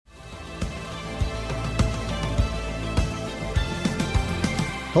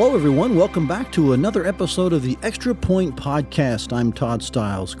Hello, everyone. Welcome back to another episode of the Extra Point Podcast. I'm Todd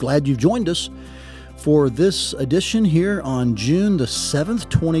Stiles. Glad you've joined us for this edition here on June the 7th,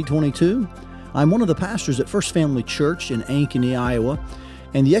 2022. I'm one of the pastors at First Family Church in Ankeny, Iowa,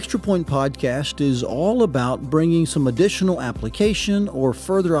 and the Extra Point Podcast is all about bringing some additional application or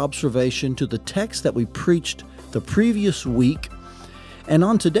further observation to the text that we preached the previous week. And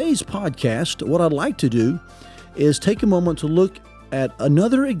on today's podcast, what I'd like to do is take a moment to look at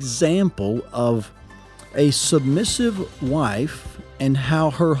another example of a submissive wife and how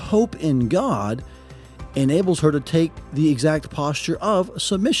her hope in God enables her to take the exact posture of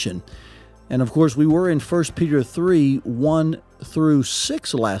submission. And of course, we were in 1 Peter 3, 1 through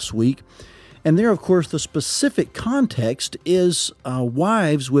 6 last week. And there, of course, the specific context is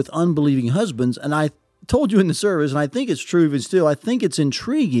wives with unbelieving husbands. And I told you in the service, and I think it's true even still, I think it's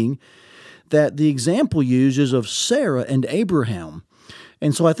intriguing that the example used is of Sarah and Abraham.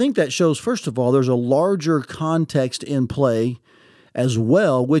 And so I think that shows, first of all, there's a larger context in play as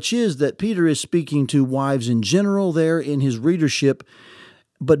well, which is that Peter is speaking to wives in general there in his readership,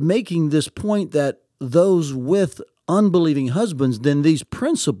 but making this point that those with unbelieving husbands, then these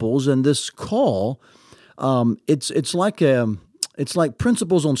principles and this call, it's like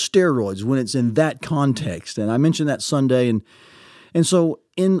principles on steroids when it's in that context. And I mentioned that Sunday, and so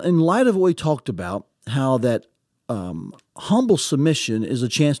in light of what we talked about, how that humble submission is a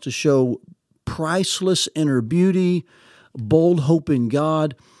chance to show priceless inner beauty, bold hope in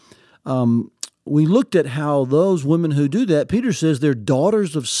God. We looked at how those women who do that, Peter says they're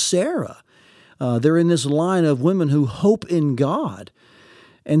daughters of Sarah. They're in this line of women who hope in God.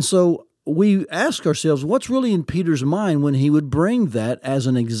 And so we ask ourselves, what's really in Peter's mind when he would bring that as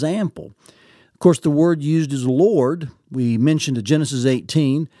an example? Of course, the word used is Lord. We mentioned Genesis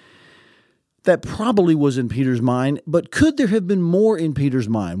 18. That probably was in Peter's mind, but could there have been more in Peter's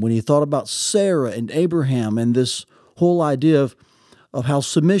mind when he thought about Sarah and Abraham and this whole idea of how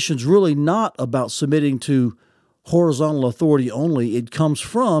submission's really not about submitting to horizontal authority only? It comes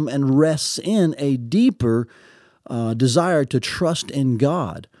from and rests in a deeper desire to trust in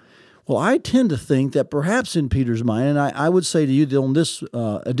God. Well, I tend to think that perhaps in Peter's mind, and I would say to you that on this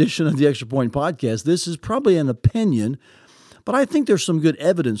edition of the Extra Point Podcast, this is probably an opinion, but I think there's some good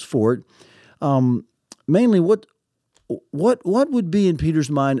evidence for it. Mainly, what would be in Peter's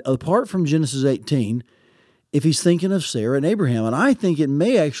mind apart from Genesis 18 if he's thinking of Sarah and Abraham? And I think it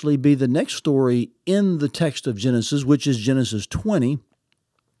may actually be the next story in the text of Genesis, which is Genesis 20.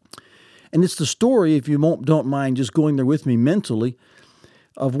 And it's the story, if you don't mind just going there with me mentally,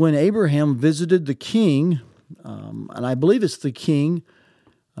 of when Abraham visited the king, and I believe it's the king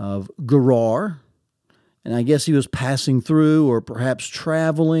of Gerar, and I guess he was passing through or perhaps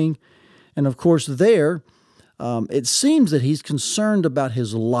traveling. And of course there, it seems that he's concerned about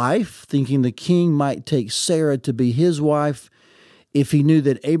his life, thinking the king might take Sarah to be his wife if he knew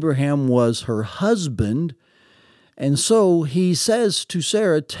that Abraham was her husband. And so he says to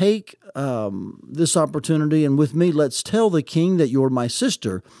Sarah, take this opportunity, and with me, let's tell the king that you're my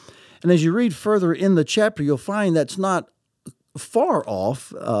sister. And as you read further in the chapter, you'll find that's not far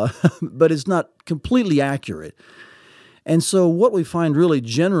off, but it's not completely accurate. And so what we find really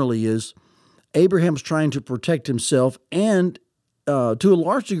generally is Abraham's trying to protect himself, and to a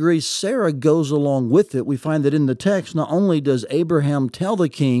large degree, Sarah goes along with it. We find that in the text, not only does Abraham tell the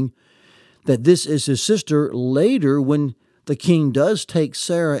king that this is his sister, later when the king does take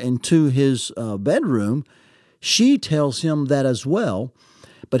Sarah into his bedroom, she tells him that as well.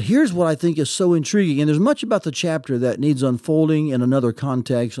 But here's what I think is so intriguing, and there's much about the chapter that needs unfolding in another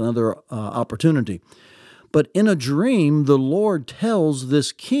context, another opportunity. But in a dream, the Lord tells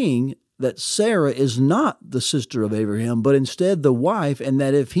this king that Sarah is not the sister of Abraham, but instead the wife, and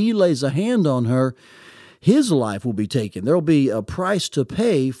that if he lays a hand on her, his life will be taken. There will be a price to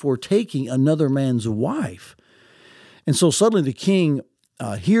pay for taking another man's wife. And so suddenly the king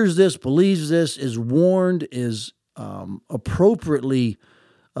hears this, believes this, is warned, is appropriately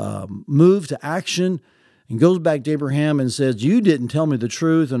moved to action, and goes back to Abraham and says, you didn't tell me the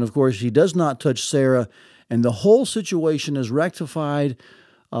truth. And of course, he does not touch Sarah, and the whole situation is rectified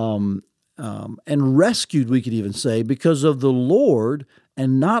and rescued, we could even say, because of the Lord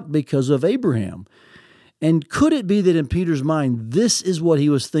and not because of Abraham. And could it be that in Peter's mind, this is what he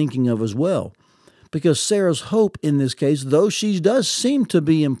was thinking of as well? Because Sarah's hope in this case, though she does seem to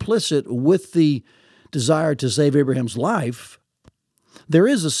be implicit with the desire to save Abraham's life, there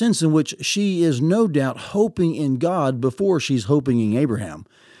is a sense in which she is no doubt hoping in God before she's hoping in Abraham.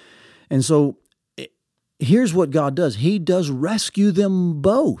 And so here's what God does. He does rescue them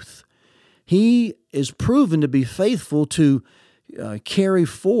both. He is proven to be faithful to carry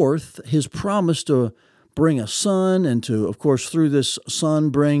forth his promise to bring a son and to, of course, through this son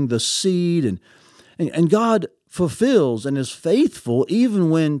bring the seed. And God fulfills and is faithful even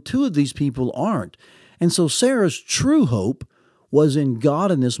when two of these people aren't. And so Sarah's true hope was in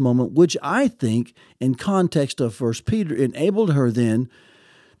God in this moment, which I think, in context of 1 Peter, enabled her then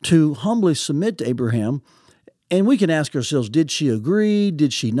to humbly submit to Abraham. And we can ask ourselves, did she agree?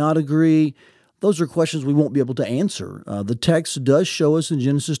 Did she not agree? Those are questions we won't be able to answer. The text does show us in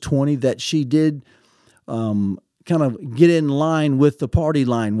Genesis 20 that she did kind of get in line with the party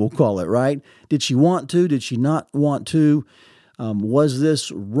line, we'll call it, right? Did she want to? Did she not want to? Was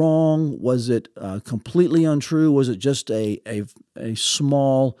this wrong? Was it completely untrue? Was it just a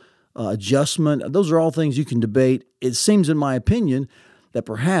small adjustment? Those are all things you can debate. It seems, in my opinion, that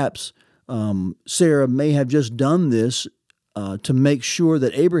perhaps Sarah may have just done this to make sure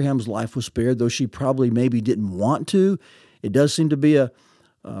that Abraham's life was spared, though she probably maybe didn't want to. It does seem to be a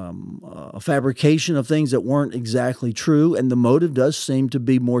fabrication of things that weren't exactly true, and the motive does seem to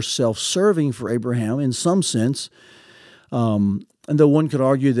be more self-serving for Abraham in some sense. And though one could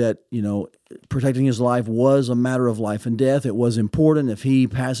argue that, protecting his life was a matter of life and death, it was important. If he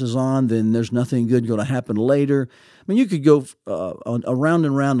passes on, then there's nothing good going to happen later. I mean, you could go around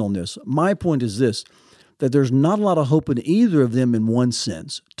and round on this. My point is this, that there's not a lot of hope in either of them in one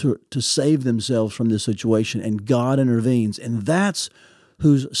sense to save themselves from this situation, and God intervenes. And that's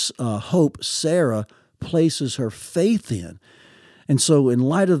whose hope Sarah places her faith in. And so in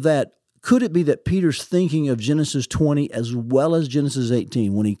light of that, could it be that Peter's thinking of Genesis 20 as well as Genesis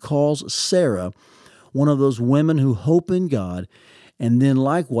 18 when he calls Sarah one of those women who hope in God, and then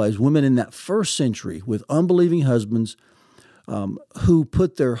likewise women in that first century with unbelieving husbands who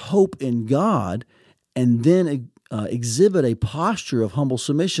put their hope in God and then exhibit a posture of humble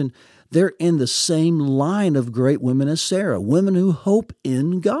submission? They're in the same line of great women as Sarah, women who hope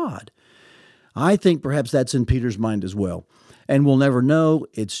in God. I think perhaps that's in Peter's mind as well. And we'll never know.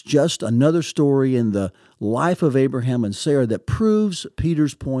 It's just another story in the life of Abraham and Sarah that proves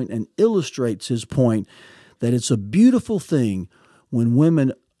Peter's point and illustrates his point that it's a beautiful thing when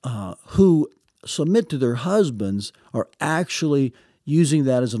women who submit to their husbands are actually using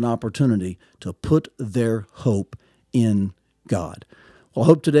that as an opportunity to put their hope in God. Well, I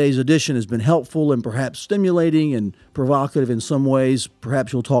hope today's edition has been helpful and perhaps stimulating and provocative in some ways.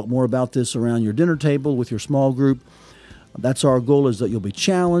 Perhaps you'll talk more about this around your dinner table with your small group. That's our goal, is that you'll be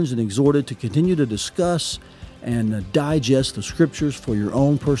challenged and exhorted to continue to discuss and digest the Scriptures for your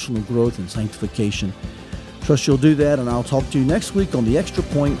own personal growth and sanctification. Trust you'll do that, and I'll talk to you next week on the Extra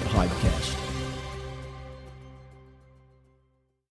Point Podcast.